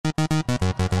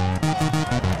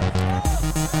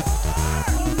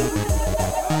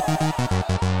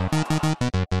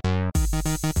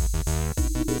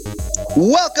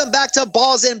Welcome back to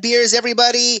Balls and Beers,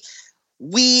 everybody.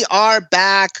 We are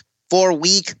back for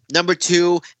week number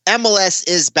 2. MLS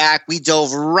is back. We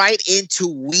dove right into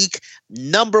week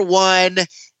number 1,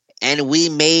 and we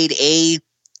made a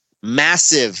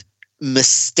massive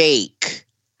mistake.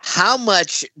 How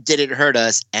much did it hurt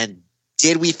us, and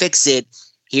did we fix it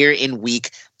here in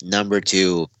week number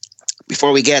 2?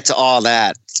 Before we get to all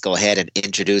that, let's go ahead and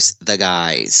introduce the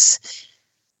guys.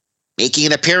 Making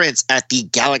an appearance at the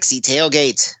Galaxy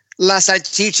Tailgate, La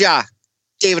Salchicha,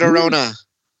 David Arona.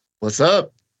 What's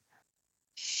up?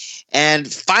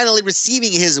 And finally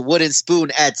receiving his wooden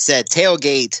spoon at said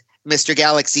tailgate, Mr.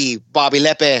 Galaxy, Bobby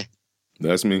Lepe.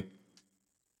 That's me.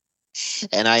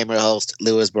 And I am your host,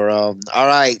 Louis Barone. All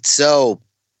right, so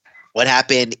what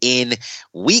happened in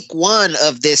week 1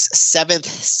 of this 7th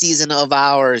season of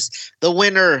ours? The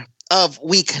winner of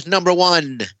week number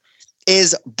 1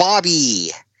 is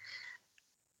Bobby.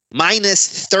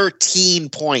 Minus 13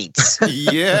 points.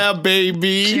 Yeah,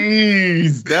 baby.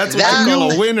 Jeez. That's what I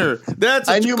call a winner. That's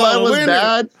what I knew mine was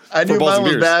bad. I knew mine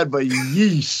was bad, but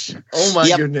yeesh. Oh my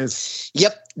goodness.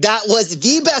 Yep. That was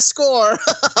the best score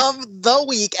of the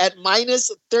week at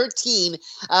minus 13.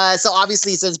 So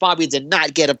obviously, since Bobby did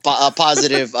not get a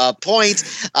positive point,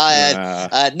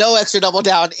 no extra double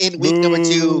down in week number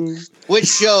 2, which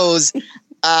shows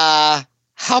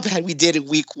how bad we did in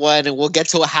week 1, and we'll get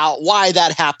to why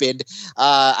that happened.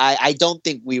 I don't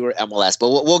think we were MLS,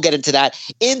 but we'll get into that.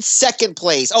 In second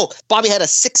place, Bobby had a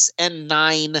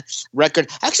 6-9 record.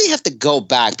 I actually have to go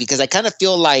back because I kind of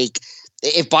feel like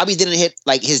if Bobby didn't hit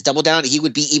like his double down, he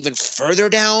would be even further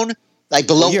down, like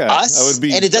below us.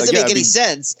 And it doesn't make any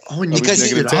sense. Oh, and because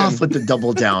he kicked it off with the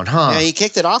double down, huh? Yeah, he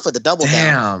kicked it off with the double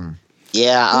down.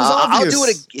 Yeah, I'll do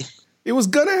it again. It was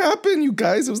gonna happen, you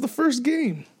guys. It was the first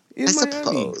game. I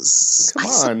suppose.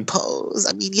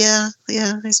 I mean, yeah,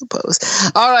 I suppose.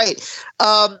 All right.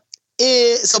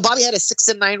 So Bobby had a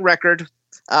 6-9 record.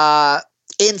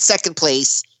 In second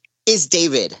place is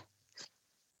David.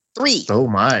 3. Oh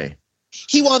my.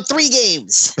 He won 3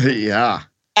 games. Yeah.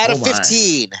 Out of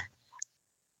 15.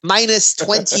 Minus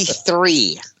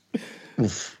 23.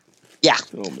 Yeah.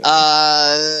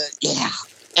 Yeah.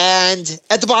 And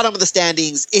at the bottom of the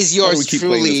standings is yours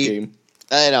truly.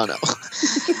 I don't know.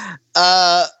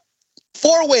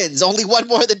 4 wins, only one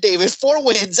more than David. 4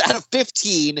 wins out of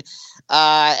 15.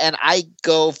 And I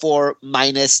go for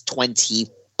minus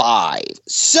 25.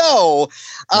 So,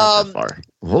 not that far.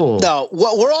 No,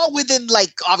 we're all within,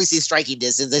 like, obviously striking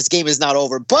distance. This game is not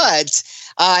over. But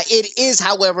it is,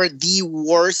 however, the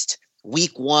worst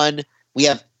week 1 we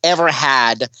have ever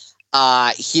had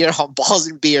here on Balls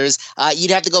and Beers.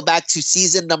 You'd have to go back to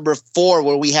season number 4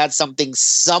 where we had something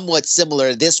somewhat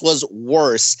similar. This was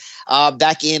worse.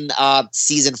 Back in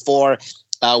season 4,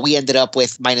 we ended up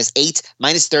with minus 8,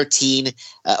 minus 13,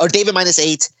 or David minus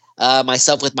 8,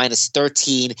 myself with minus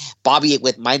 13, Bobby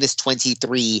with minus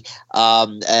 23.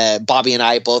 Bobby and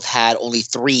I both had only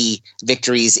 3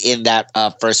 victories in that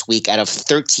first week out of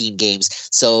 13 games.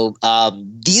 So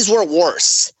these were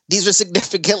worse. These were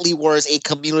significantly worse. A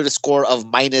cumulative score of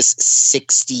minus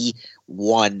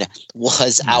 61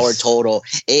 was our total.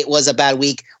 It was a bad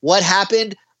week. What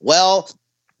happened? Well,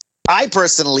 I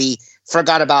personally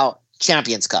forgot about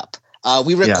Champions Cup.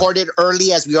 We recorded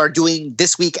early, as we are doing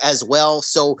this week as well,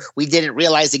 so we didn't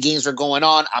realize the games were going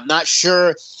on. I'm not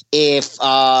sure if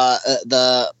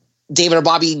the David or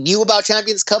Bobby knew about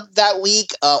Champions Cup that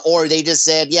week, or they just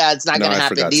said, "Yeah, it's not going to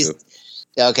happen."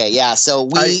 Okay, yeah. So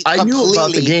I knew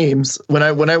about the games when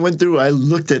I went through. I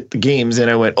looked at the games and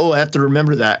I went, "Oh, I have to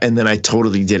remember that," and then I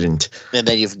totally didn't. And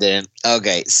then you didn't.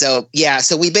 Okay, so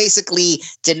so we basically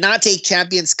did not take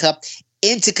Champions Cup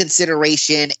into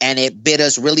consideration, and it bit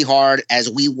us really hard as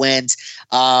we went.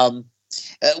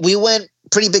 We went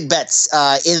pretty big bets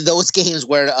in those games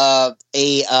where a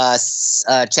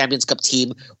Champions Cup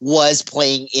team was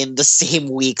playing in the same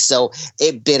week. So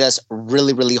it bit us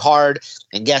really, really hard.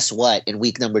 And guess what? In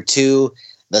week number 2,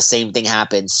 the same thing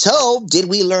happened. So did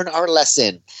we learn our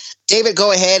lesson? David,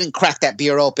 go ahead and crack that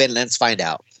beer open. Let's find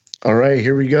out. All right,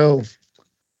 here we go.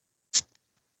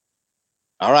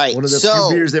 All right. One of the few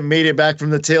beers that made it back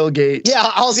from the tailgate. Yeah,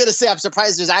 I was going to say, I'm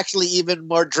surprised there's actually even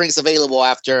more drinks available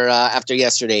after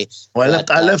yesterday. Well,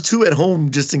 I left 2 at home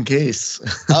just in case.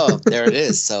 Oh, there it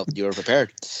is. So you were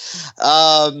prepared.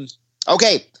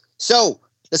 Okay, so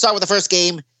let's start with the first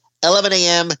game. 11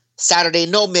 a.m. Saturday,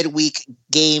 no midweek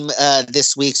game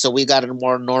this week, so we got a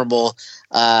more normal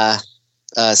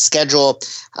schedule.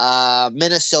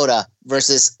 Minnesota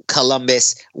versus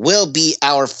Columbus will be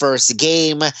our first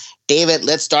game. David,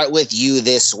 let's start with you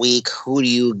this week. Who do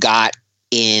you got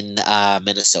in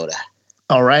Minnesota?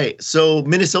 All right. So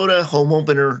Minnesota home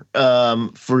opener.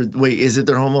 Is it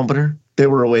their home opener? They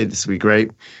were away this week,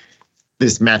 right?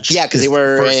 This match. Yeah, because they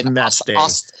were first in match day. I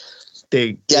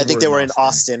think they were in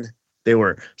Austin. They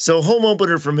were. So home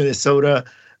opener for Minnesota.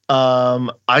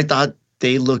 I thought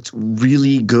they looked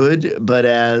really good, but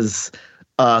as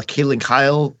Caitlin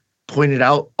Kyle pointed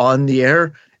out on the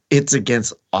air, it's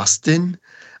against Austin.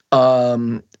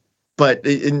 But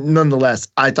nonetheless,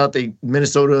 I thought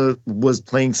Minnesota was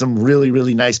playing some really,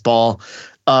 really nice ball.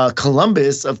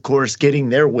 Columbus, of course, getting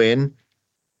their win,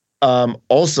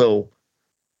 also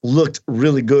looked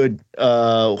really good.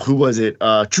 Who was it?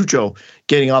 Chucho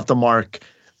getting off the mark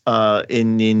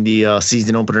in the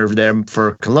season opener there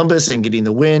for Columbus and getting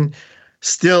the win.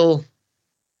 Still,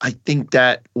 I think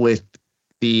that with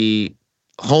the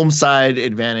home side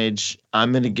advantage,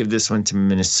 I'm going to give this one to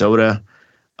Minnesota.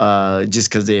 Just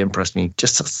because they impressed me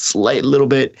just a slight little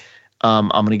bit. I'm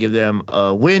going to give them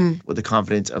a win with a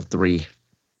confidence of 3.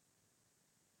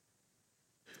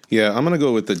 Yeah, I'm going to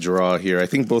go with the draw here. I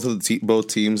think both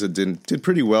teams did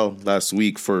pretty well last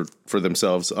week for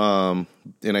themselves. And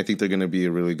I think they're going to be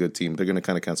a really good team. They're going to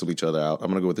kind of cancel each other out.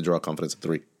 I'm going to go with the draw, confidence of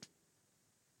 3.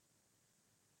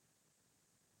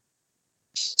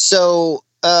 So,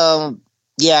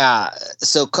 yeah.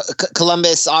 So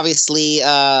Columbus, obviously,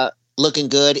 looking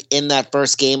good in that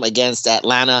first game against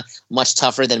Atlanta, much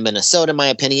tougher than Minnesota, in my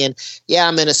opinion. Yeah,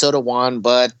 Minnesota won,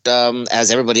 but as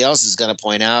everybody else is going to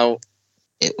point out,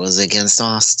 it was against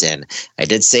Austin. I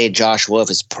did say Josh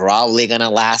Wolf is probably going to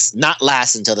not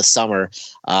last until the summer.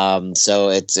 So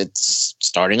it's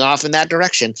starting off in that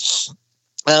direction.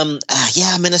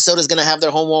 Yeah, Minnesota's going to have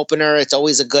their home opener. It's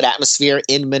always a good atmosphere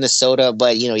in Minnesota,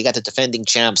 but you got the defending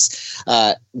champs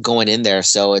going in there,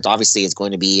 so it's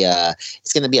going to be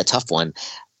a tough one.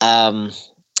 I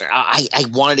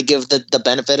wanted to give the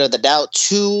benefit of the doubt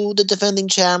to the defending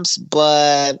champs,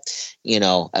 but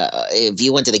if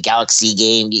you went to the Galaxy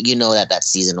game, that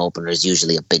season opener is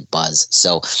usually a big buzz.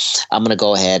 So I'm going to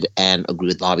go ahead and agree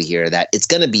with Bobby here that it's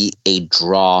going to be a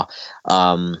draw.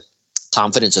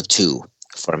 Confidence of 2.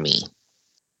 For me.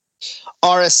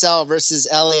 RSL versus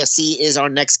LAFC is our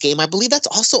next game. I believe that's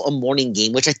also a morning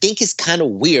game, which I think is kind of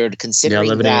weird considering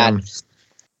that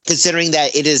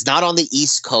it is not on the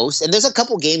East Coast. And there's a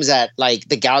couple games that like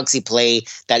the Galaxy play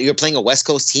that you're playing a West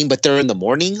Coast team, but they're in the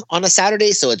morning on a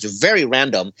Saturday. So it's very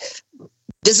random.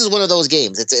 This is one of those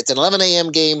games. It's an 11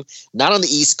 a.m. game, not on the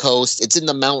East Coast. It's in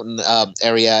the mountain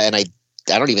area. And I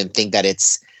don't even think that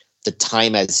the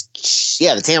time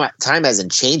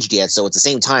hasn't changed yet, so it's the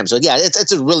same time. So yeah,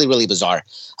 it's a really, really bizarre.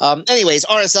 Anyways,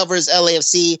 RSL versus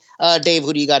LAFC. Dave,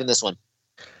 who do you got in this one?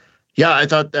 Yeah, I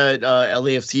thought that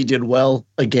LAFC did well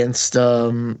against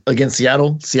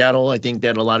Seattle. Seattle, I think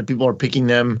that a lot of people are picking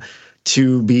them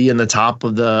to be in the top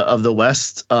of the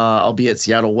West. Albeit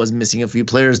Seattle was missing a few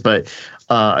players, but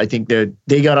I think that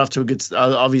they got off to a good.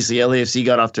 Obviously, LAFC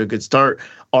got off to a good start.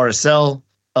 RSL.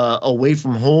 Away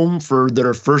from home for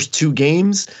their first 2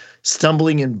 games,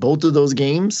 stumbling in both of those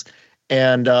games.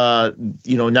 And,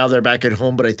 now they're back at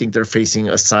home, but I think they're facing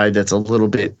a side that's a little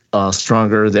bit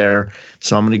stronger there.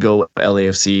 So I'm going to go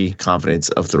LAFC, confidence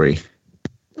of 3.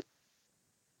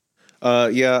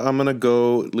 Yeah, I'm gonna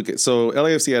go look at. So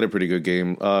LAFC had a pretty good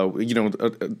game. A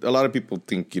lot of people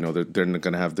think that they're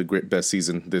gonna have the best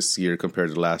season this year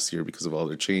compared to last year because of all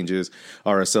their changes.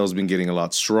 RSL's been getting a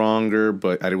lot stronger,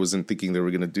 but I wasn't thinking they were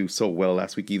gonna do so well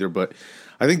last week either. But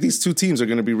I think these two teams are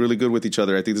gonna be really good with each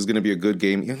other. I think this is gonna be a good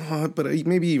game. But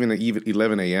maybe even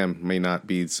 11 a.m. may not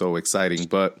be so exciting.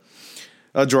 But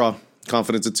a draw,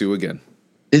 confidence of 2 again.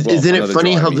 Isn't it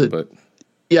funny how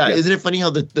isn't it funny how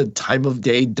the time of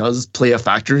day does play a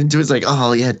factor into it? It's like,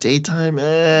 oh yeah, daytime.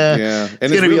 Yeah,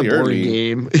 and it's gonna really be a boring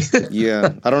game.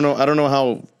 Yeah, I don't know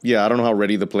how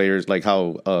ready the players, like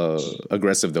how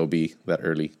aggressive they'll be that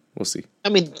early. We'll see. I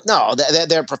mean, no,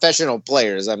 they're professional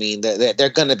players. I mean, they're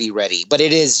gonna be ready, but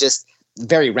it is just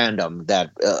very random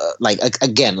that like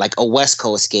a West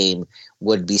Coast game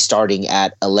would be starting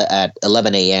at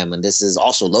 11 a.m. and this is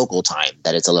also local time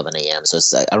that it's 11 a.m. So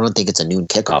it's I don't think it's a noon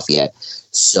kickoff yet.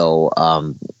 So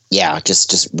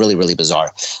just really, really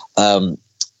bizarre.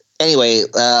 Anyway,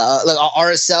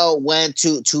 RSL went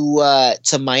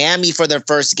to Miami for their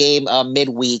first game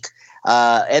midweek.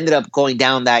 Ended up going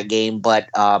down that game, but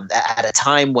at a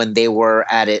time when they were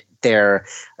at it, they're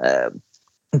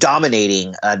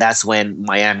dominating. That's when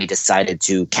Miami decided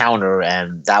to counter,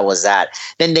 and that was that.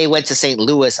 Then they went to St.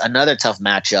 Louis, another tough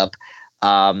matchup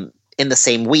in the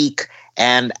same week,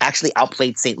 and actually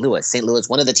outplayed St. Louis. St. Louis,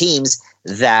 one of the teams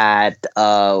that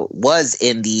was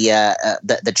in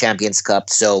the Champions Cup.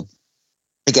 So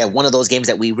again, one of those games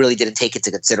that we really didn't take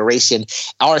into consideration.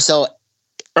 RSL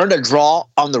earned a draw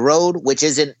on the road, which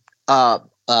isn't a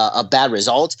bad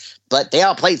result, but they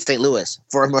outplayed St. Louis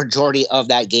for a majority of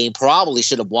that game. Probably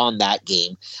should have won that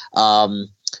game.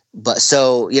 But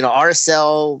so,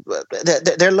 RSL,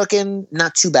 they're looking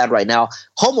not too bad right now.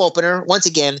 Home opener, once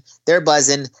again, they're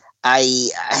buzzing. I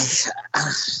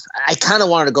kind of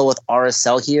wanted to go with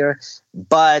RSL here,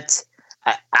 but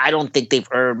I don't think they've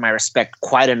earned my respect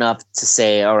quite enough to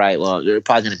say, all right, well, they're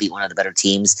probably going to beat one of the better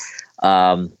teams.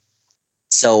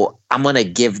 So I'm going to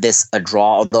give this a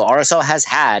draw, although RSL has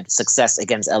had success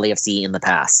against LAFC in the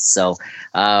past. So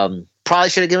probably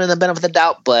should have given them the benefit of the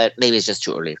doubt, but maybe it's just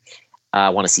too early. I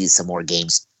want to see some more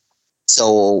games.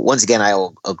 So once again, I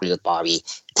will agree with Bobby.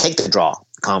 Take the draw.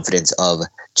 Confidence of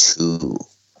 2.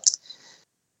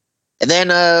 And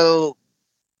then a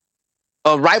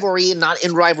rivalry, not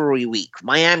in rivalry week.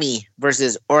 Miami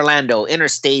versus Orlando,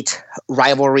 interstate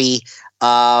rivalry.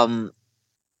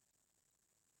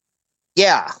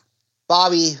 Yeah.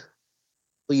 Bobby,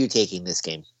 who are you taking this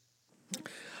game?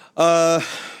 This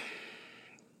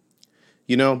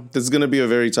is going to be a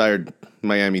very tired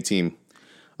Miami team.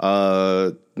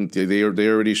 They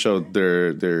already showed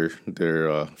their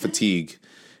fatigue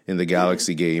in the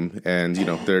Galaxy game, and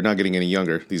they're not getting any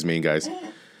younger, these main guys.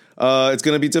 It's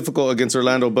going to be difficult against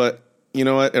Orlando, but you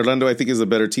know what? Orlando, I think, is a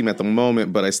better team at the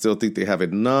moment, but I still think they have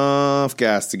enough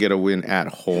gas to get a win at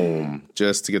home,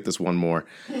 just to get this one more.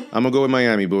 I'm going to go with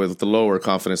Miami, but with the lower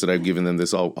confidence that I've given them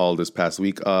this all this past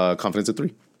week, confidence at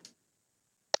 3.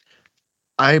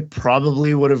 I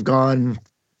probably would have gone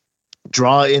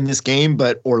draw in this game,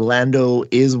 but Orlando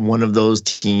is one of those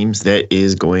teams that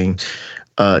is going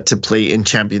to play in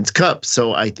Champions Cup.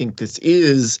 So I think this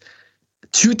is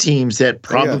 2 teams that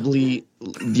probably,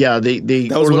 they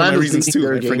that was one of my reasons too.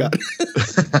 I forgot.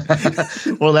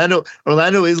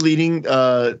 Orlando is leading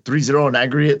 3-0 on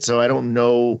aggregate, so I don't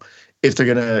know if they're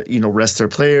gonna rest their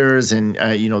players, and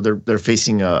they're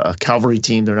facing a cavalry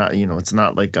team. They're not it's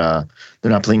not like they're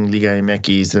not playing Liga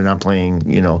MX. They're not playing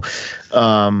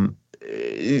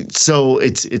so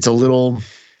it's a little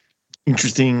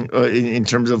interesting in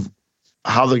terms of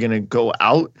how they're gonna go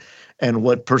out and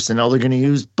what personnel they're gonna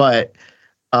use, but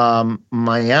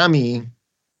Miami,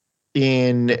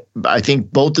 I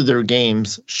think both of their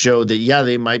games show that,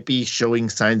 they might be showing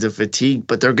signs of fatigue,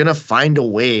 but they're going to find a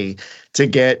way to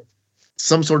get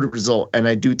some sort of result. And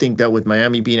I do think that with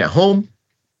Miami being at home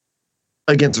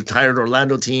against a tired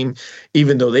Orlando team,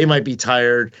 even though they might be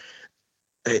tired,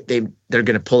 they're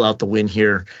going to pull out the win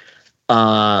here.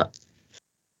 My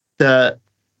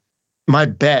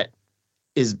bet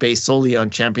is based solely on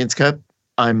Champions Cup.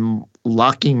 I'm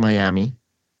locking Miami.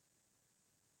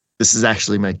 This is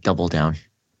actually my double down.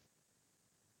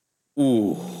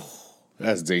 Ooh,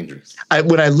 that's dangerous.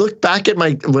 When I look back at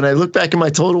my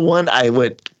total one, I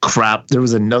went, crap. There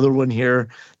was another one here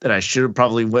that I should have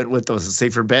probably went with. That was a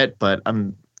safer bet, but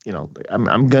I'm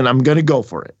gonna go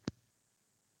for it.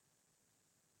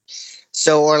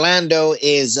 So Orlando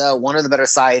is one of the better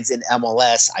sides in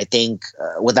MLS. I think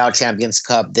without Champions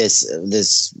Cup,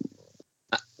 this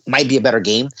might be a better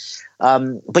game.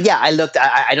 But yeah, I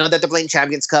know that they're playing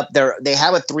Champions Cup. They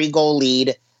have a 3-goal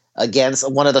lead against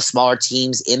one of the smaller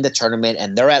teams in the tournament,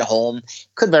 and they're at home.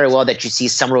 Could very well that you see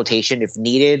some rotation if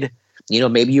needed.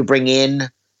 Maybe you bring in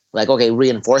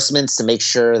reinforcements to make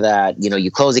sure that you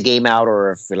close the game out,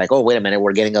 or if you're like, oh wait a minute,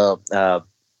 we're losing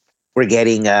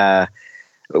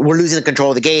the control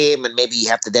of the game, and maybe you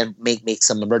have to then make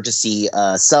some emergency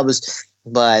subs.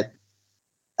 But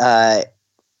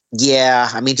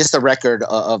just the record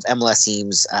of MLS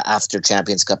teams after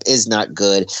Champions Cup is not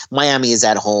good. Miami is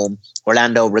at home.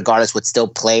 Orlando, regardless, would still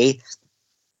play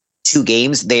 2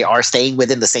 games. They are staying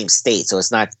within the same state, so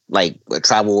it's not like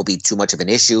travel will be too much of an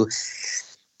issue.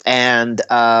 And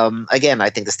again, I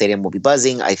think the stadium will be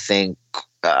buzzing. I think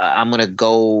I'm going to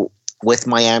go with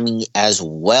Miami as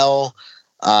well.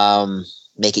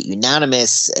 Make it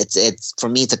unanimous. It's for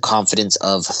me, it's a confidence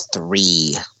of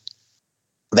 3.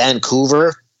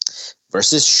 Vancouver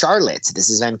versus Charlotte. This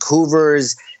is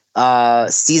Vancouver's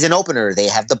season opener. They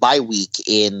have the bye week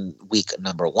in week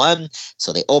number 1.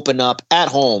 So they open up at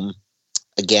home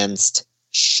against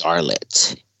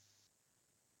Charlotte.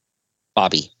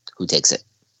 Bobby, who takes it?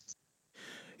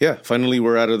 Yeah, finally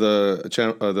we're out of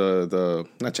the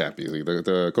not Champions League,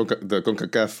 the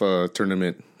CONCACAF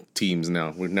tournament teams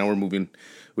now. We're moving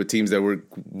with teams that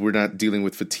we're not dealing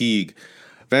with fatigue.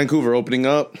 Vancouver opening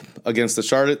up against the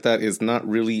Charlotte. That is not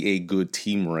really a good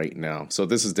team right now. So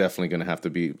this is definitely going to have to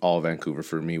be all Vancouver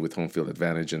for me with home field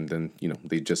advantage. And then,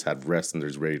 they just had rest and they're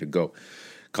ready to go.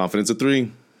 Confidence of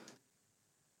 3.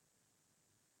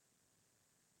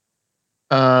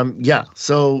 Yeah.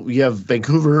 So you have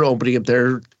Vancouver opening up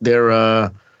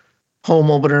their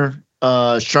home opener.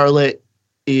 Charlotte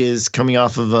is coming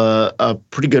off of a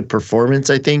pretty good performance,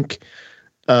 I think.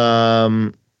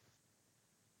 But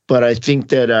I think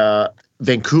that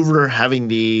Vancouver having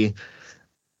the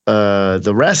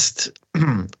rest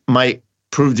might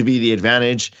prove to be the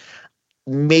advantage.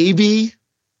 Maybe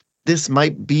this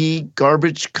might be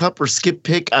garbage cup or skip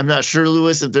pick. I'm not sure,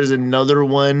 Lewis, if there's another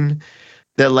one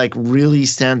that like really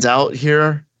stands out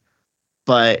here,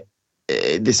 but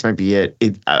this might be it.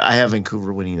 I have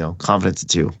Vancouver winning though. Confidence at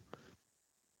 2.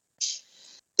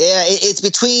 Yeah, it's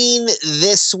between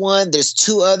this one. There's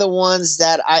 2 other ones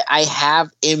that I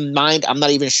have in mind. I'm not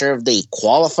even sure if they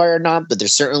qualify or not, but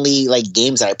there's certainly like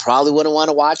games that I probably wouldn't want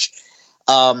to watch.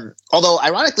 Although,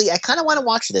 ironically, I kind of want to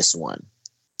watch this one,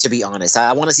 to be honest.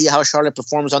 I want to see how Charlotte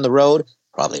performs on the road.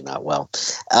 Probably not well.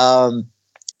 And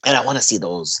I want to see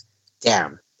those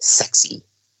damn sexy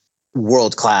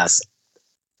world-class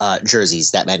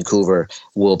jerseys that Vancouver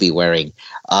will be wearing.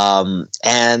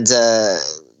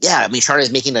 Yeah, I mean, Charlotte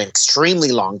is making an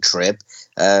extremely long trip,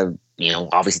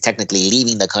 obviously technically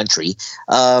leaving the country.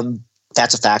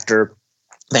 That's a factor.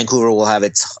 Vancouver will have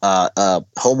its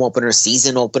home opener,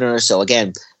 season opener. So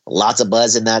again, lots of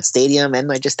buzz in that stadium.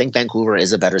 And I just think Vancouver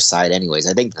is a better side anyways.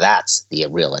 I think that's the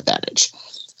real advantage.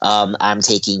 I'm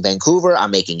taking Vancouver. I'm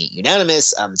making it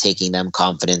unanimous. I'm taking them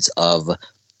confidence of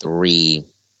 3.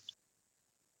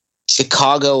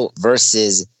 Chicago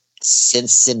versus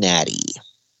Cincinnati.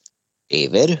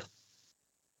 David?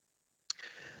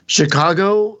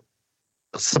 Chicago,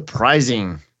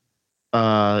 surprising.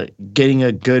 Getting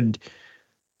a good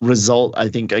result, I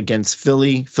think, against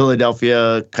Philly.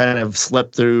 Philadelphia kind of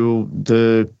slept through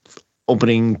the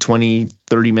opening 20,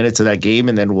 30 minutes of that game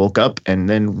and then woke up and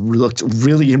then looked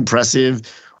really impressive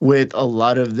with a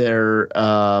lot of their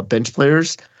bench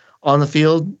players on the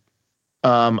field.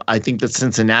 I think that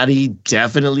Cincinnati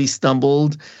definitely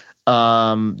stumbled.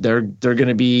 They're going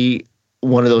to be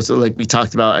one of those, like we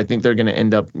talked about. I think they're going to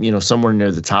end up, somewhere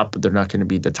near the top, but they're not going to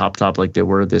be the top like they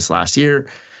were this last year.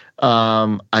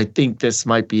 I think this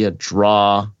might be a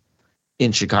draw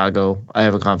in Chicago. I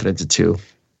have a confidence of 2.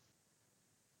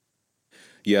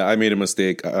 Yeah, I made a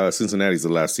mistake. Cincinnati's the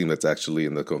last team that's actually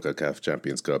in the CONCACAF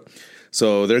Champions Cup.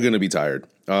 So they're going to be tired.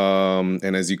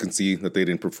 And as you can see that they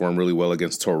didn't perform really well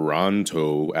against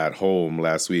Toronto at home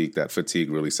last week, that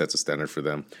fatigue really sets a standard for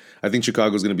them. I think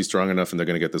Chicago's going to be strong enough and they're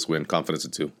going to get this win. Confidence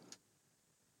of 2.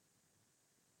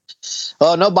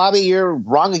 Oh, no, Bobby, you're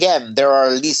wrong again. There are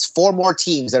at least 4 more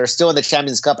teams that are still in the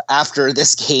Champions Cup after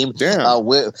this game. Damn.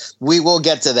 We will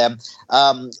get to them.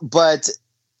 But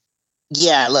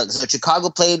yeah, look, so Chicago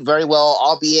played very well,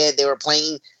 albeit they were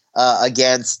playing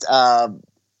against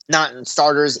not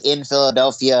starters in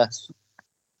Philadelphia,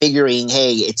 figuring,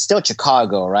 hey, it's still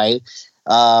Chicago, right?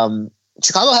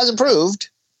 Chicago has improved.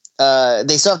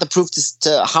 They still have to prove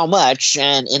to how much,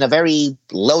 and in a very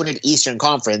loaded Eastern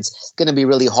Conference, it's going to be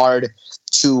really hard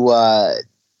to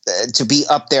be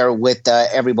up there with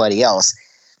everybody else.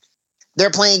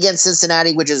 They're playing against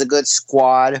Cincinnati, which is a good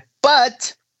squad,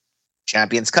 but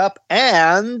Champions Cup,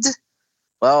 and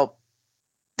well,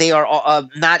 they are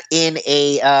not in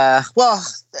a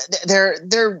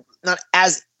they're not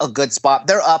as a good spot.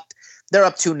 They're up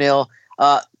 2-0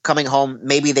 coming home.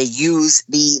 Maybe they use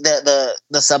the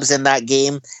subs in that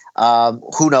game.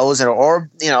 Who knows? Or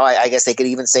I guess they could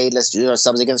even say, let's do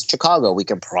subs against Chicago. We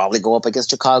can probably go up against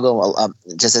Chicago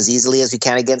just as easily as we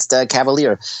can against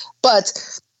Cavalier. But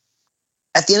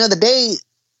at the end of the day,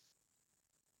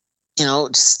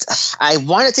 I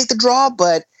want to take the draw,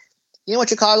 but you know what,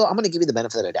 Chicago, I'm going to give you the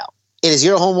benefit of the doubt. It is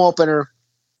your home opener.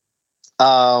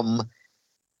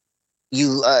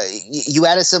 You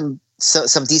added some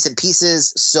decent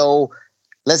pieces, so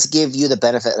let's give you the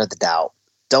benefit of the doubt.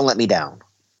 Don't let me down.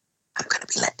 I'm going to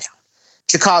be let down.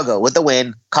 Chicago with the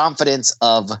win, confidence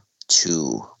of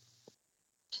 2.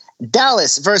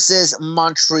 Dallas versus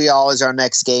Montreal is our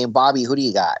next game. Bobby, who do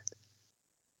you got?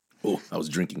 Oh, I was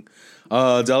drinking.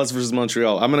 Dallas versus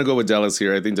Montreal. I'm going to go with Dallas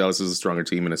here. I think Dallas is a stronger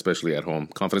team, and especially at home.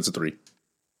 Confidence of 3.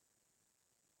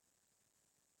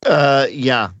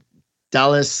 Yeah.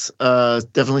 Dallas,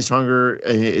 definitely stronger.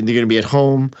 They're going to be at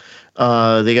home.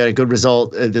 They got a good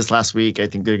result this last week. I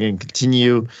think they're going to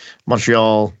continue.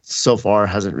 Montreal so far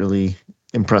hasn't really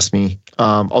impressed me.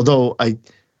 Although I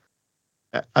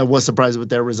was surprised with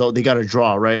their result. They got a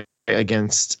draw, right?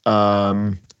 Against,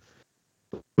 who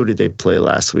did they play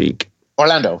last week?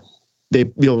 Orlando.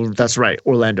 That's right,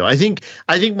 Orlando. I think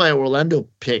my Orlando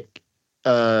pick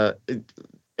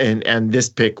and this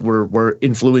pick were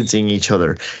influencing each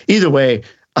other. Either way,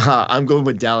 I'm going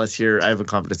with Dallas here. I have a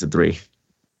confidence of 3.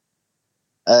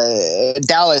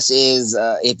 Dallas is,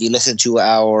 if you listen to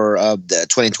our the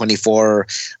 2024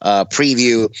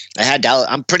 preview, I had Dallas.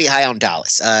 I'm pretty high on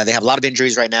Dallas. They have a lot of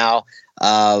injuries right now.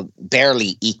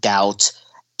 Barely eked out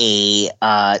a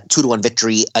 2-1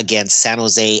 victory against San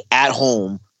Jose at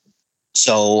home.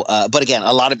 So, but again,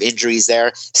 a lot of injuries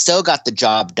there. Still got the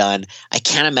job done. I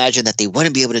can't imagine that they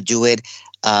wouldn't be able to do it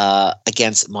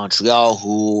against Montreal,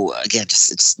 who, again,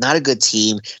 just it's not a good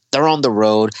team. They're on the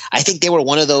road. I think they were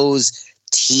one of those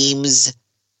teams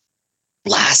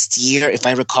last year, if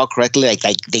I recall correctly, like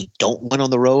they don't win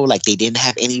on the road. Like they didn't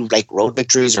have any like road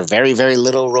victories or very, very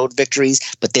little road victories,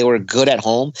 but they were good at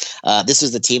home. This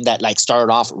was the team that like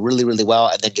started off really, really well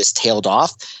and then just tailed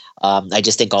off. I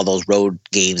just think all those road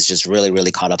games just really,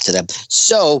 really caught up to them.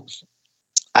 So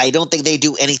I don't think they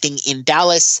do anything in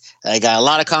Dallas. I got a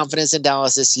lot of confidence in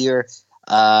Dallas this year.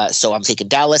 So I'm taking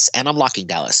Dallas and I'm locking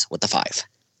Dallas with the 5.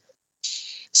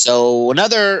 So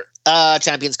another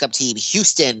Champions Cup team,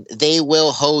 Houston, they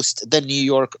will host the New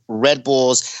York Red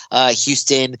Bulls.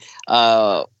 Houston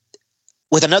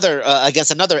with another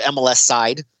against another MLS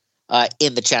side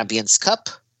in the Champions Cup.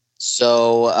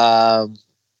 So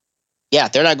yeah,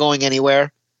 they're not going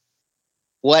anywhere.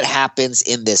 What happens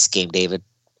in this game, David?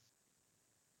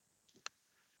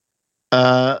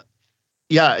 Yeah,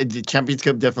 the Champions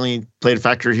Cup definitely played a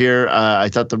factor here. I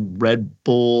thought the Red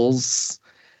Bulls,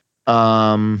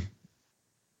 again,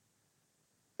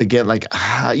 like,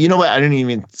 you know what? I didn't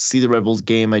even see the Red Bulls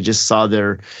game. I just saw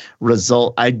their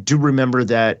result. I do remember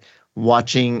that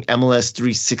watching MLS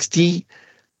 360,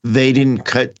 they didn't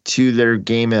cut to their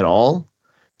game at all.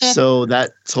 So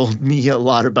that told me a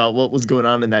lot about what was going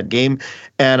on in that game.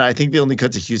 And I think they only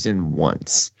cut to Houston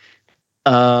once.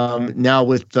 Now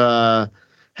with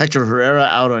Hector Herrera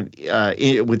out on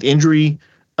with injury,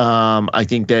 I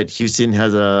think that Houston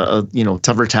has a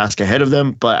tougher task ahead of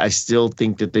them, but I still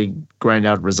think that they grind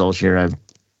out a result here. I have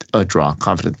a draw,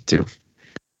 confident too.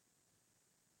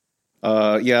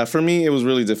 Yeah, for me, it was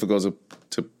really difficult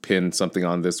to pin something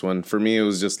on this one. For me, it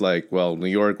was just like, well, New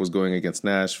York was going against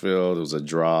Nashville. It was a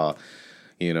draw.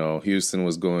 Houston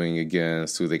was going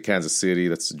against Kansas City.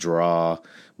 That's a draw.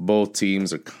 Both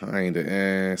teams are kind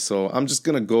of So I'm just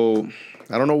going to go.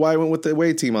 I don't know why I went with the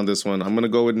away team on this one. I'm going to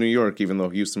go with New York, even though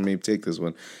Houston may take this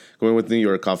one. Going with New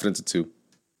York, confidence at 2.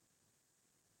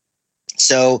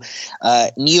 So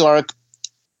New York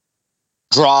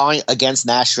drawing against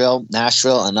Nashville.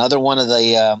 Nashville, another one of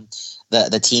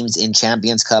the teams in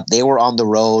Champions Cup. They were on the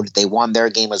road. They won their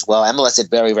game as well. MLS did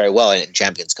very, very well in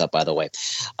Champions Cup, by the way.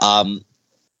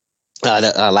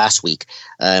 Last week.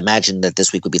 Imagine that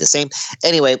this week would be the same.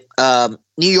 Anyway,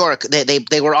 New York,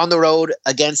 they were on the road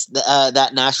against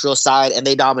that Nashville side, and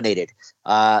they dominated.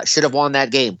 Should have won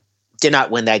that game. Did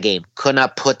not win that game. Could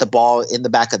not put the ball in the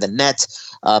back of the net.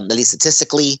 At least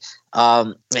statistically,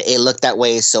 it looked that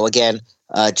way. So again,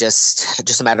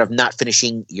 just a matter of not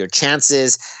finishing your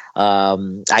chances.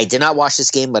 I did not watch this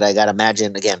game, but I got to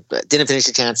imagine, again, didn't finish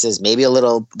your chances. Maybe a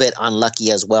little bit unlucky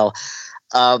as well.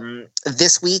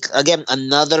 This week, again,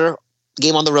 another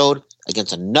game on the road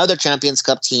against another Champions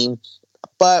Cup team,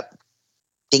 but I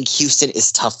think Houston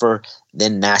is tougher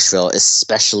than Nashville,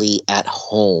 especially at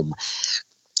home.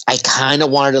 I kind of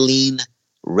wanted to lean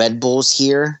Red Bulls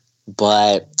here,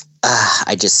 but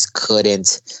I just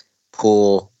couldn't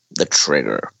pull the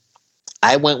trigger.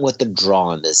 I went with the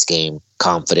draw in this game,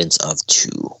 confidence of 2.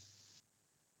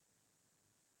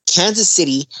 Kansas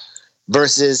City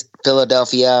versus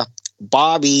Philadelphia.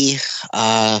 Bobby,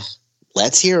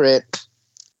 let's hear it.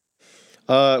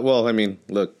 Well, I mean,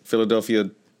 look,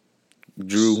 Philadelphia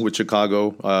drew with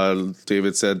Chicago.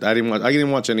 David said I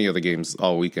didn't watch any of the games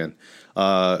all weekend.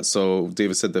 So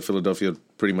David said that Philadelphia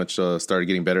pretty much started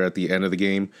getting better at the end of the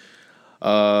game.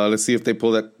 Let's see if they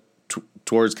pull that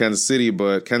towards Kansas City.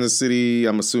 But Kansas City,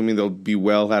 I'm assuming they'll be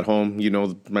well at home. You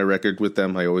know my record with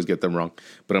them; I always get them wrong.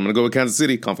 But I'm going to go with Kansas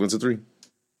City. Confidence of 3.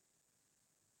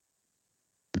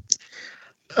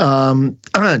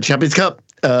 Champions Cup.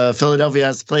 Philadelphia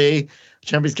has to play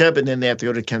Champions Cup, and then they have to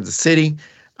go to Kansas City.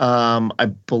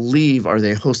 I believe, are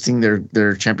they hosting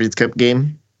their Champions Cup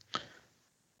game?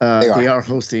 They are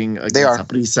hosting against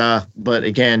Saprissa, but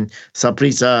again,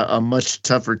 Saprissa, a much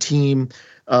tougher team.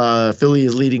 Philly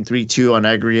is leading 3-2 on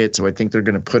aggregate, so I think they're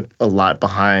going to put a lot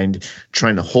behind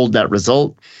trying to hold that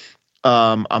result.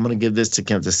 I'm going to give this to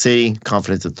Kansas City,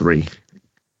 confidence of 3.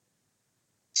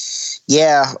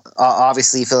 Yeah,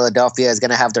 obviously Philadelphia is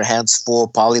going to have their hands full.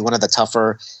 Probably one of the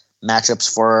tougher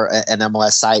matchups for an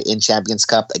MLS side in Champions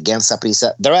Cup against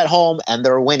Saprissa. They're at home and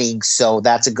they're winning, so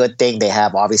that's a good thing. They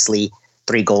have obviously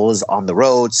 3 goals on the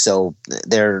road, so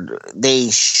they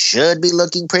should be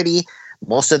looking pretty.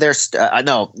 most of their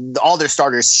all their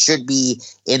starters should be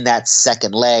in that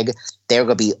second leg. They're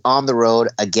going to be on the road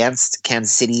against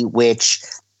Kansas City, which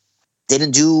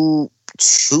didn't do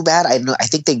too bad. I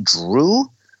think they drew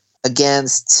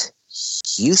against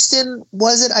Houston,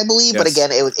 was it? I believe, yes. But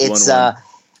again,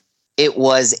 it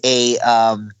was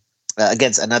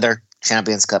against another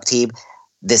Champions Cup team.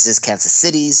 This is Kansas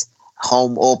City's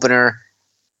home opener.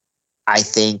 I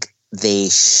think they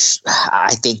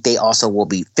also will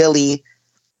beat Philly,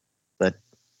 but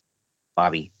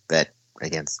Bobby bet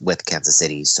with Kansas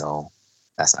City, so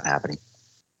that's not happening.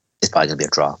 It's probably going to be a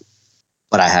draw,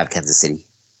 but I have Kansas City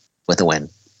with a win.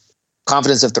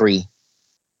 Confidence of 3,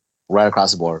 right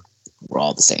across the board. We're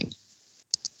all the same.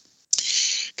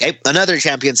 Okay, another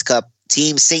Champions Cup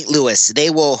team, St. Louis. They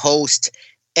will host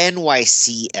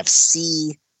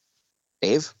NYCFC.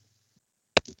 Dave?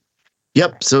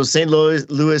 Yep. So St.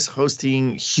 Louis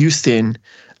hosting Houston.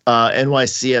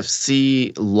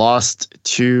 NYCFC lost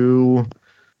to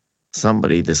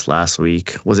somebody this last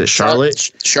week. Was it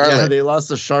Charlotte? Charlotte. Yeah, they lost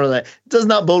to Charlotte. Does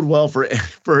not bode well for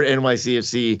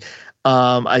NYCFC.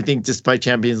 I think despite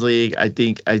Champions League, I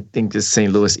think this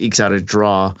St. Louis ekes out a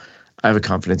draw. I have a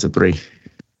confidence of 3.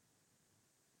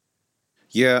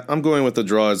 Yeah, I'm going with the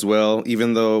draw as well,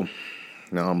 even though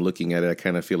now I'm looking at it, I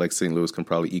kind of feel like St. Louis can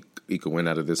probably eke a win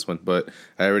out of this one, but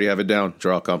I already have it down.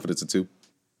 Draw, confidence of 2.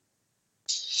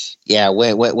 Yeah,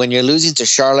 when you're losing to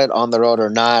Charlotte on the road or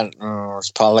not,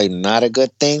 it's probably not a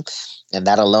good thing, and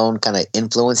that alone kind of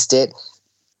influenced it.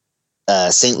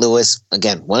 St. Louis,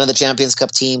 again, one of the Champions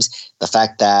Cup teams. The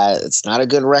fact that it's not a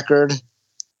good record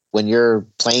when you're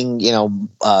playing,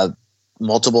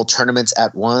 multiple tournaments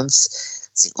at once.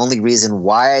 It's the only reason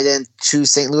why I didn't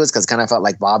choose St. Louis, because kind of felt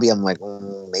like Bobby. I'm like,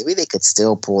 maybe they could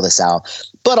still pull this out.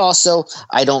 But also,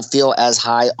 I don't feel as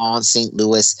high on St.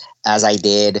 Louis as I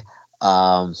did.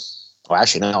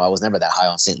 Actually, no, I was never that high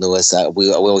on St. Louis.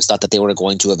 We always thought that they were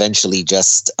going to eventually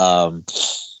just falter,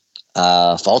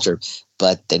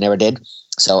 but they never did.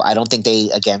 So I don't think they,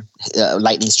 again,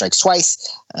 lightning strikes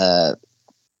twice. I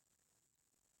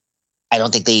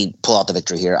don't think they pull out the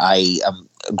victory here. I am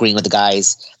agreeing with the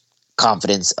guys.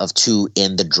 Confidence of 2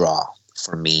 in the draw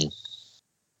for me.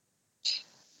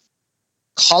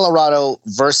 Colorado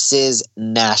versus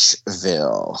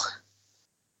Nashville.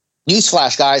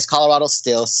 Newsflash, guys. Colorado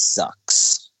still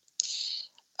sucks.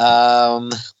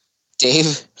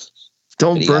 Dave?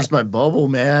 Don't burst my bubble,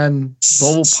 man.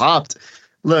 Bubble popped.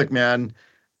 Look, man.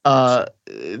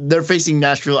 They're facing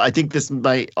Nashville. I think this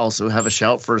might also have a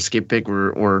shout for a skip pick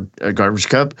or a garbage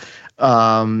cup.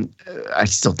 I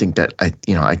still think that I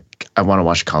want to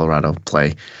watch Colorado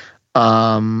play.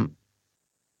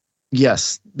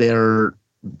 Yes,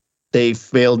 they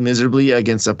failed miserably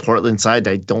against a Portland side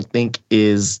that I don't think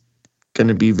is going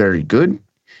to be very good.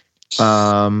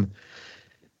 But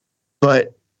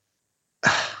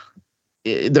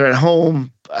they're at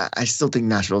home. I still think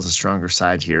Nashville's a stronger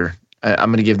side here. I'm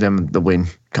going to give them the win.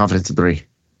 Confidence of 3.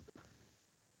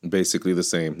 Basically the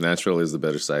same. Nashville is the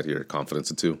better side here.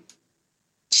 Confidence of 2.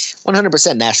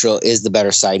 100% Nashville is the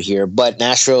better side here, but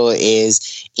Nashville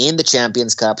is in the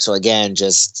Champions Cup. So again,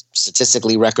 just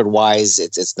statistically record-wise,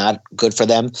 it's not good for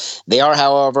them. They are,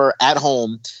 however, at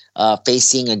home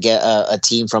facing a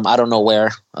team from I don't know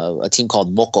where, a team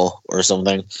called Moko or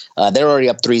something. They're already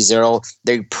up 3-0.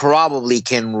 They probably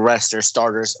can rest their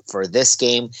starters for this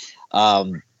game.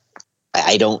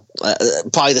 I don't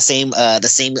probably the same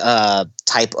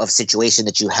type of situation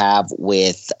that you have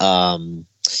with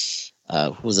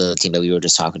who was the team that we were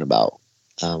just talking about?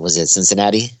 Was it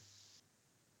Cincinnati?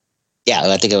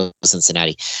 Yeah, I think it was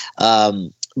Cincinnati.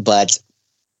 But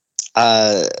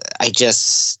I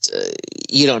just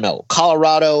you don't know.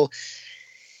 Colorado,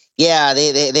 yeah,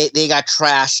 they got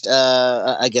trashed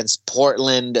against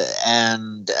Portland,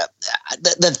 and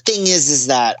the thing is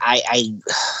that I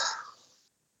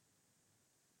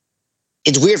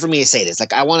it's weird for me to say this.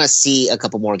 Like, I want to see a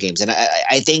couple more games. And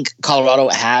I think Colorado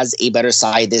has a better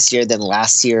side this year than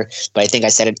last year. But I think I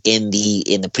said it in the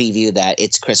preview that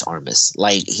it's Chris Armas.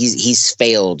 Like, he's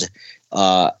failed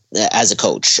as a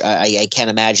coach. I can't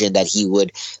imagine that he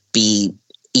would be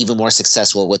even more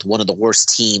successful with one of the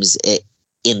worst teams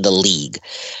in the league.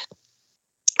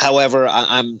 However,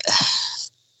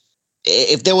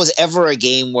 if there was ever a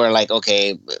game where, like,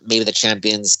 okay, maybe the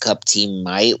Champions Cup team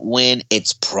might win,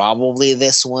 it's probably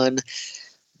this one.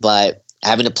 But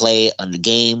having to play a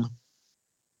game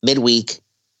midweek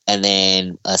and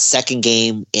then a second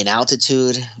game in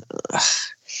altitude,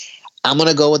 I'm going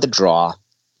to go with the draw.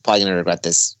 Probably going to regret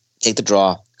this. Take the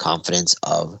draw. Confidence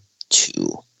of 2.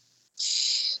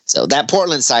 So that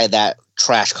Portland side that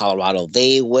trash Colorado.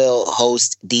 They will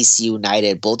host DC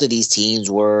United. Both of these teams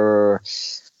were, I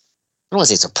don't want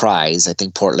to say surprise. I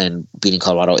think Portland beating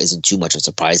Colorado isn't too much of a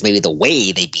surprise. Maybe the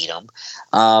way they beat them.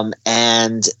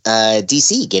 And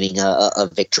DC getting a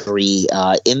victory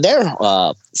in their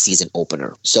season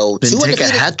opener. So take a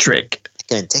hat trick.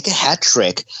 Going to take a hat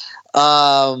trick.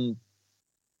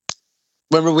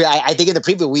 Remember, I think in the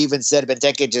preview we even said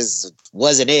Benteke just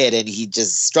wasn't it, and he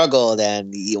just struggled,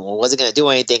 and he wasn't going to do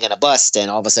anything, and a bust, and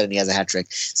all of a sudden he has a hat trick.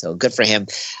 So good for him.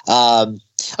 All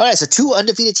right, so 2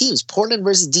 undefeated teams, Portland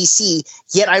versus DC.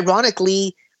 Yet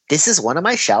ironically, this is one of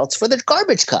my shouts for the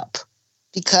Garbage Cup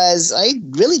because I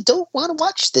really don't want to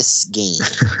watch this game.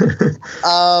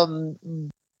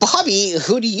 Bobby,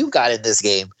 who do you got in this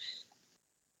game?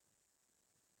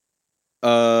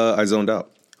 I zoned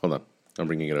out. Hold on, I'm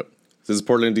bringing it up. This is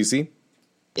Portland, DC?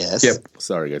 Yes. Yep.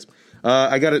 Sorry, guys.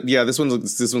 I got it. Yeah, this one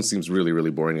seems really, really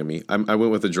boring to me. I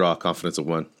went with a draw, confidence of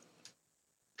 1.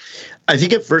 I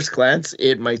think at first glance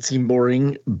it might seem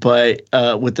boring, but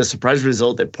with the surprise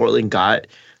result that Portland got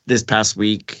this past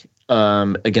week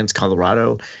against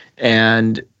Colorado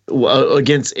and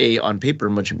against a on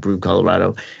paper much improved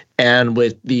Colorado, and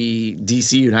with the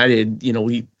DC United,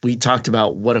 we talked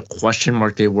about what a question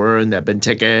mark they were, and that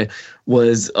Benteke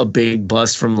was a big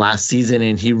bust from last season,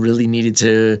 and he really needed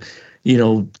to,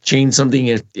 change something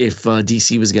if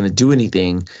DC was going to do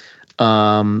anything.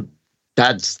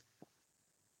 That's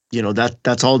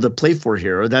all to play for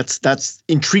here. That's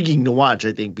intriguing to watch,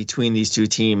 I think, between these two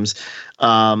teams.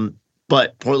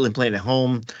 But Portland playing at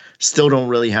home, still don't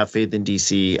really have faith in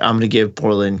DC. I'm going to give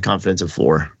Portland confidence of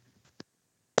 4.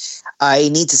 I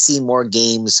need to see more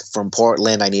games from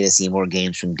Portland. I need to see more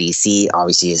games from DC.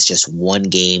 Obviously, it's just one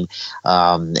game,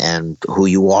 and who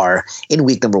you are in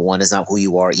week number 1 is not who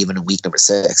you are even in week number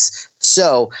 6.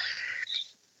 So,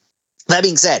 that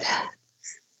being said,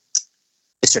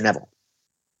 Mr. Neville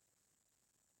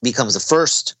becomes the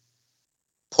first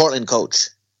Portland coach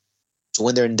to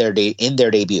win in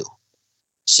their debut.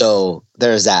 So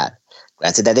there's that.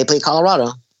 Granted that they played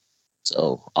Colorado,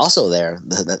 so also there's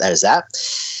that.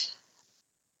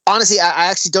 Honestly, I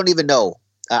actually don't even know.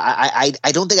 I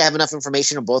don't think I have enough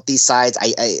information on both these sides.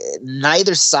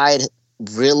 Neither side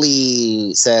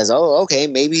really says, "Oh, okay,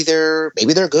 maybe they're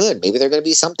good. Maybe they're going to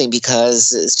be something."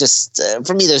 Because it's just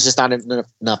for me, there's just not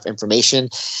enough information.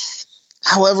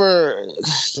 However,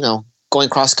 going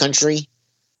cross country,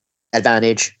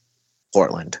 advantage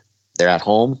Portland. They're at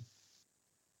home.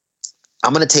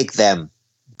 I'm going to take them,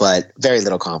 but very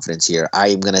little confidence here. I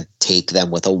am going to take them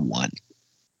with a 1.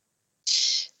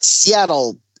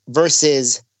 Seattle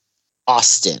versus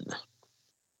Austin.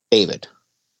 David.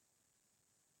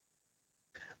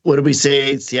 What did we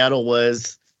say? Seattle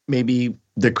was maybe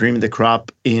the cream of the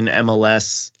crop in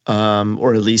MLS,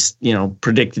 or at least,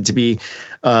 predicted to be.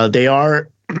 They are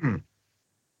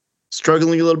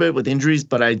struggling a little bit with injuries,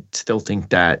 but I still think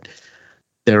that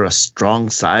they're a strong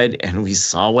side, and we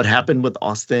saw what happened with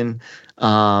Austin.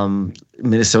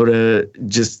 Minnesota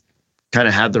just kind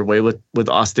of had their way with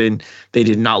Austin. They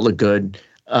did not look good.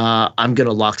 I'm going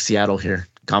to lock Seattle here.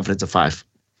 Confidence of 5.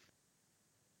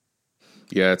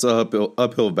 Yeah, it's an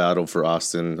uphill battle for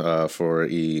Austin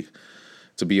to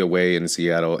be away in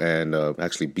Seattle and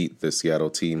actually beat the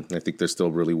Seattle team. I think they're still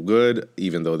really good,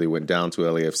 even though they went down to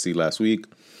LAFC last week.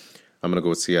 I'm going to go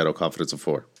with Seattle, confidence of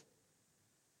 4.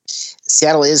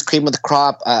 Seattle is cream of the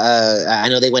crop. I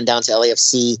know they went down to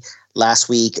LAFC last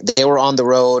week. They were on the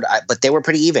road, but they were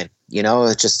pretty even.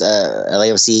 It's just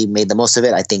LAFC made the most of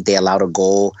it. I think they allowed a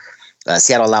goal.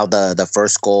 Seattle allowed the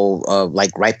first goal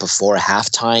right before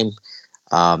halftime.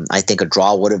 I think a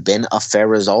draw would have been a fair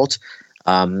result.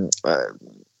 It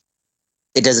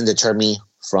doesn't deter me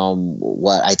from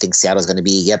what I think Seattle's going to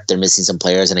be. Yep, they're missing some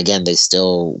players. And again, they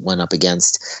still went up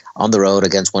on the road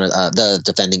against one of the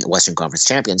defending Western Conference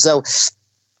champions. So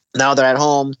now they're at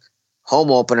home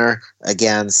opener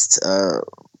against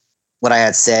what I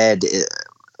had said.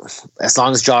 As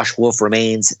long as Josh Wolf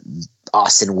remains,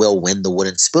 Austin will win the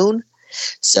wooden spoon.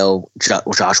 So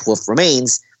Josh Wolf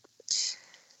remains.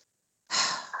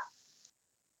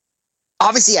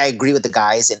 Obviously, I agree with the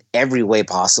guys in every way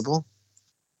possible.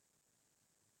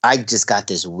 I just got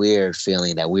this weird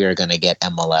feeling that we are going to get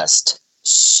MLS'd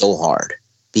so hard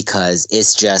because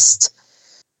it's just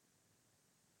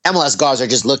MLS guards are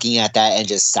just looking at that and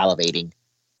just salivating.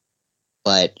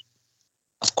 But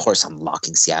of course, I'm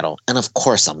locking Seattle, and of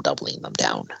course, I'm doubling them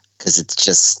down because it's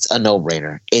just a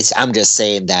no-brainer. I'm just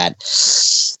saying that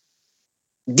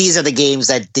these are the games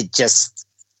that just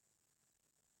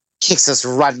kicks us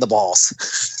right in the balls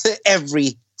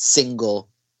every single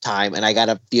time, and I got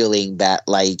a feeling that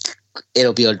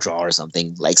it'll be a draw or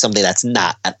something, like something that's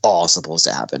not at all supposed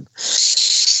to happen.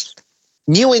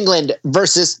 New England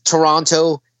versus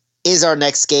Toronto is our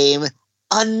next game.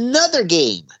 Another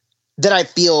game that I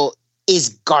feel is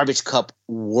garbage cup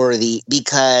worthy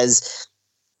because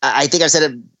I think I've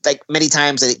said it like many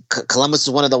times. I think Columbus is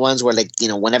one of the ones where, like,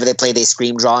 whenever they play, they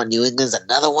scream draw. New England's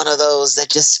another one of those that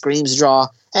just screams draw,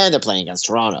 and they're playing against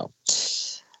Toronto.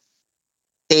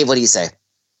 Dave, what do you say?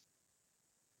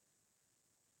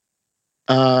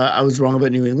 I was wrong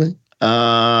about New England.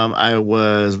 I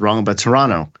was wrong about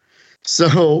Toronto.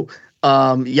 So,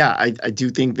 I do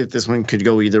think that this one could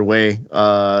go either way.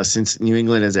 Since New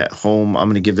England is at home, I'm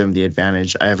going to give them the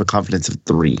advantage. I have a confidence of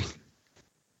 3.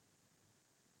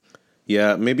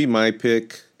 Yeah, maybe my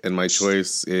pick and my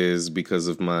choice is because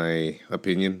of my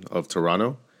opinion of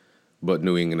Toronto, but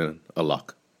New England a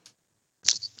lock.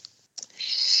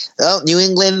 Well, New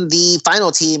England, the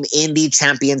final team in the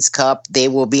Champions Cup, they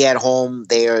will be at home.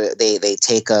 They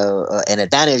take an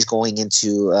advantage going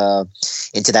into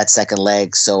that second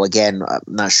leg. So again, I'm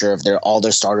not sure if all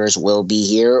their starters will be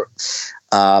here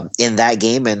in that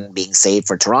game and being saved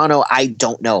for Toronto. I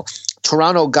don't know.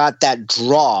 Toronto got that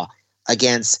draw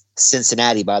against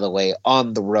Cincinnati, by the way,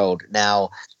 on the road. Now,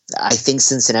 I think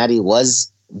Cincinnati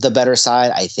was the better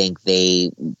side. I think they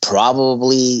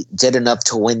probably did enough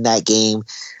to win that game.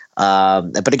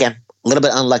 But again, a little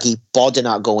bit unlucky. Ball did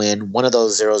not go in. One of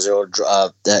those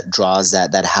 0-0 draws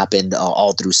that happened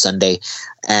all through Sunday.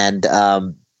 And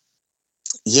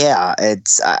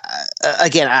it's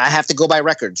again, I have to go by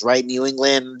records, right? New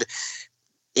England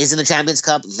is in the Champions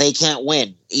Cup. They can't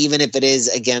win, even if it is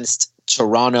against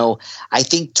Toronto. I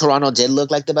think Toronto did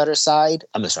look like the better side.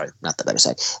 I'm sorry, not the better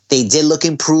side. They did look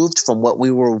improved from what we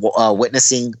were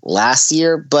witnessing last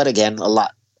year. But again, a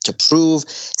lot to prove.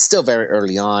 Still very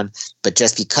early on. But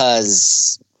just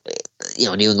because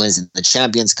New England's in the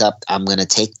Champions Cup, I'm going to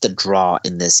take the draw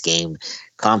in this game.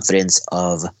 Confidence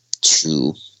of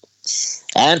 2.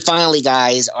 And finally,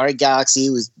 guys, our Galaxy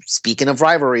was, speaking of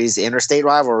rivalries, interstate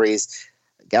rivalries,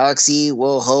 Galaxy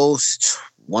will host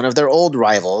one of their old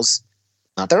rivals,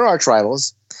 not their arch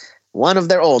rivals, one of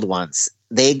their old ones.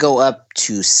 They go up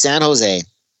to San Jose.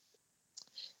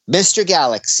 Mr.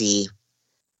 Galaxy,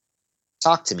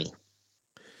 talk to me.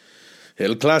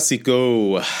 El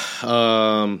Clásico.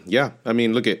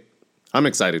 I'm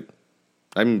excited.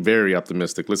 I'm very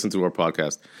optimistic. Listen to our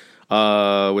podcast.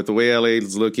 With the way LA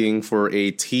is looking for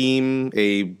a team,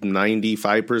 a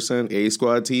 95% A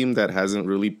squad team that hasn't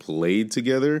really played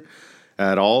together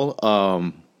at all.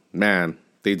 Man,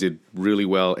 they did really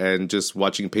well. And just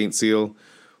watching Paint Seal,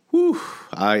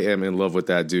 I am in love with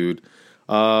that dude.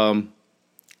 I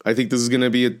think this is going to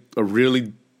be a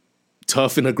really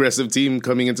tough and aggressive team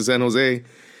coming into San Jose.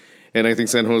 And I think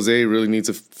San Jose really needs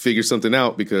to figure something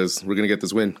out because we're going to get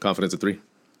this win. Confidence of 3.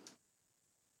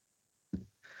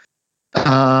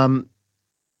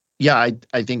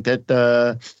 I think that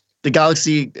the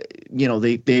Galaxy,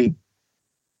 they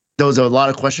those are a lot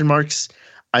of question marks.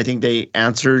 I think they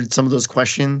answered some of those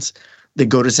questions. They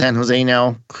go to San Jose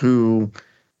now, who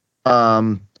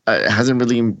hasn't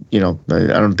really, I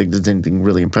don't think there's anything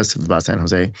really impressive about San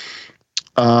Jose.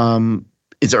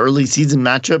 It's an early season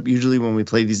matchup. Usually when we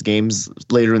play these games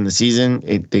later in the season,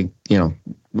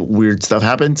 weird stuff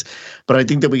happens. But I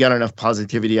think that we got enough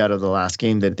positivity out of the last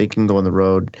game that they can go on the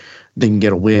road. They can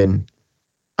get a win.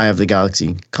 I have the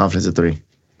Galaxy. Confidence at 3.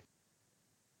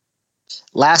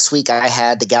 Last week, I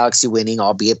had the Galaxy winning,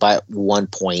 albeit by 1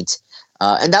 point.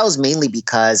 And that was mainly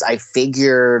because I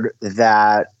figured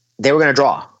that they were going to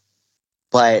draw.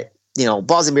 But,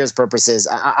 balls and beers purposes,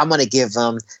 I'm going to give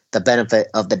them the benefit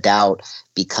of the doubt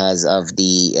because of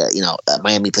the,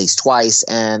 Miami plays twice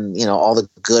and, all the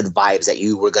good vibes that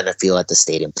you were going to feel at the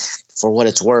stadium. For what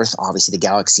it's worth, obviously the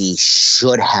Galaxy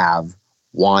should have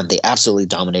won. They absolutely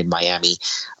dominated Miami.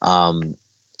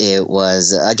 It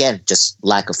was, again, just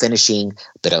lack of finishing,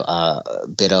 bit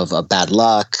of bad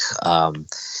luck.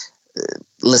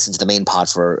 Listen to the main pod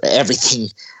for everything.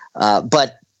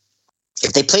 But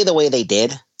if they play the way they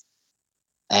did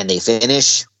and they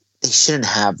finish, they shouldn't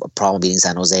have a problem beating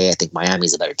San Jose. I think Miami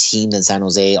is a better team than San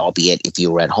Jose, albeit if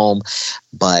you were at home.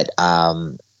 But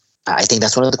I think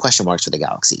that's one of the question marks for the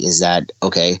Galaxy is that,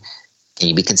 okay, can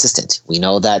you be consistent? We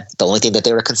know that the only thing that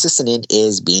they were consistent in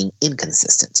is being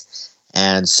inconsistent.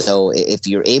 And so if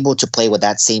you're able to play with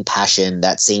that same passion,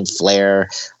 that same flair,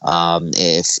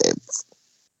 if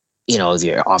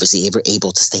you're obviously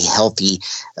able to stay healthy,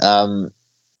 and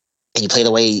you play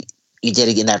the way you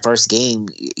did in that first game,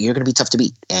 you're going to be tough to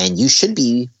beat. And you should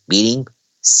be beating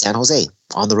San Jose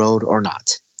on the road or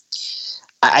not.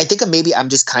 I think maybe I'm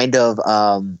just kind of.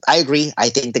 I agree. I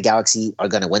think the Galaxy are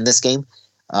going to win this game.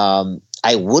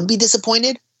 I would be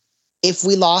disappointed if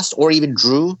we lost or even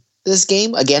drew this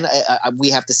game. Again, we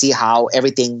have to see how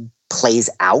everything plays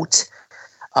out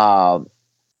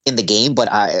in the game. But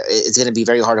it's going to be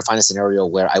very hard to find a scenario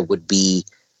where I would be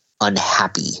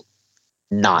unhappy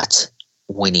not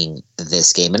winning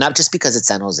this game, and not just because it's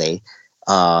San Jose,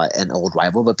 an old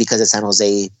rival, but because it's San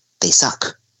Jose, they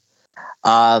suck.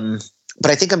 But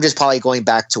I think I'm just probably going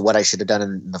back to what I should have done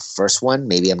in the first one.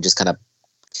 Maybe I'm just kind of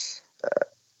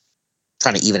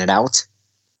trying to even it out.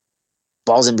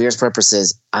 Balls and beers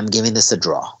purposes, I'm giving this a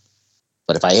draw.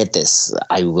 But if I hit this,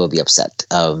 I will be upset.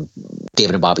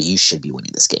 David and Bobby, you should be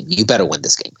winning this game. You better win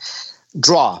this game.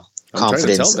 Draw.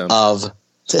 Confidence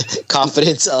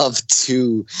of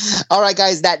 2. All right,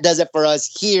 guys, that does it for us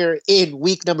here in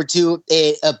week number 2.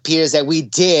 It appears that we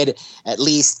did at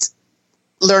least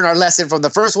learn our lesson from the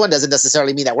first one. Doesn't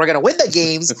necessarily mean that we're going to win the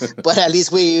games, but at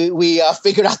least we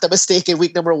figured out the mistake in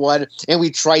week number 1, and we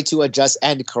try to adjust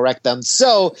and correct them.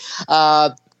 So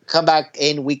come back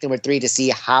in week number 3 to see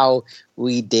how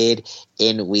we did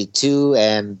in week 2.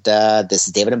 And this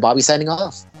is David and Bobby signing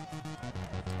off.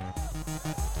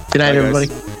 Good night, everybody.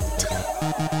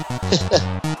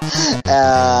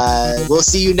 We'll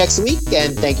see you next week,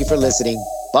 and thank you for listening.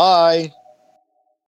 Bye.